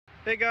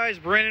Hey guys,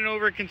 Brandon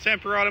over at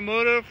Contemporary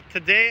Automotive.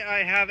 Today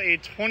I have a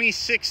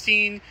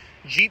 2016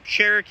 Jeep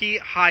Cherokee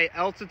high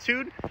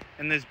altitude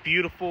in this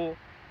beautiful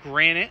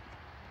granite.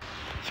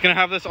 It's going to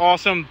have this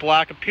awesome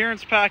black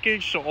appearance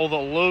package, so all the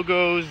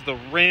logos, the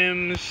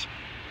rims,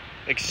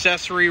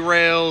 accessory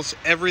rails,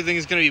 everything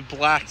is going to be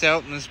blacked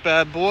out in this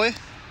bad boy.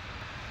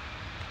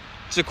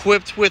 It's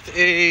equipped with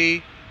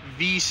a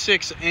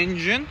V6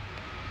 engine.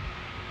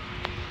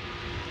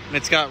 And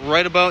it's got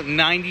right about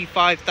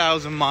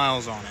 95,000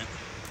 miles on it.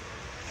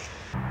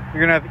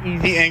 You're gonna have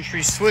easy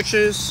entry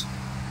switches,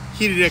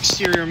 heated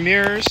exterior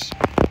mirrors,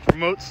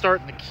 remote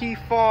start in the key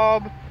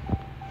fob,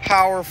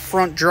 power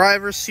front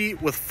driver's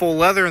seat with full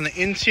leather in the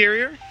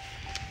interior.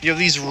 You have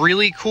these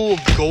really cool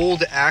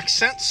gold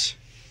accents,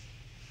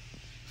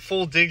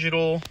 full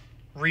digital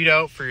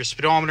readout for your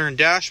speedometer and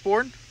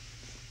dashboard,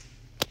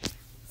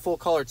 full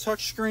color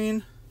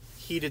touchscreen,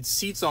 heated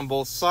seats on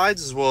both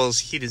sides as well as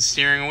heated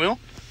steering wheel,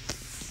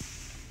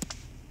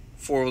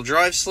 four-wheel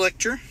drive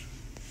selector.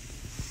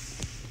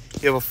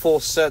 You have a full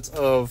set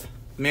of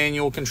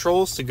manual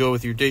controls to go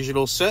with your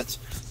digital set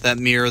that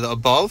mirror the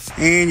above.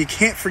 And you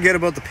can't forget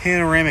about the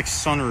panoramic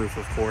sunroof,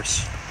 of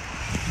course.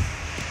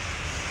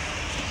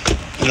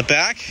 In the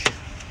back,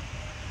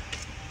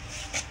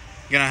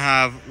 you're gonna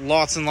have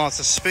lots and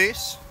lots of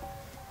space,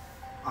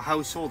 a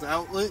household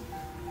outlet,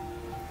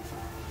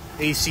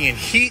 AC and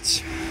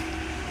heat.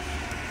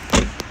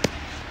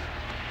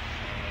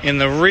 In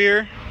the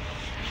rear,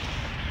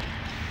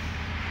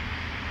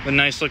 the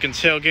nice looking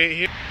tailgate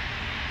here.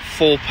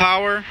 Full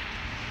power,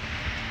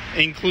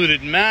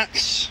 included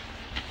mats.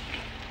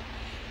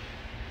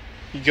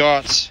 You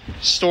got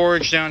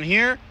storage down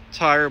here,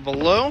 tire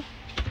below,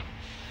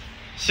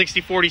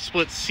 60/40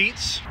 split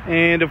seats,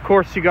 and of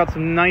course you got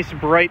some nice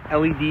bright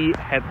LED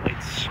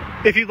headlights.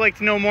 If you'd like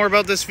to know more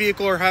about this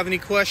vehicle or have any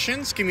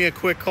questions, give me a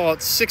quick call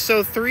at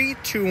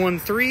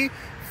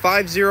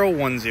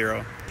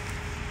 603-213-5010.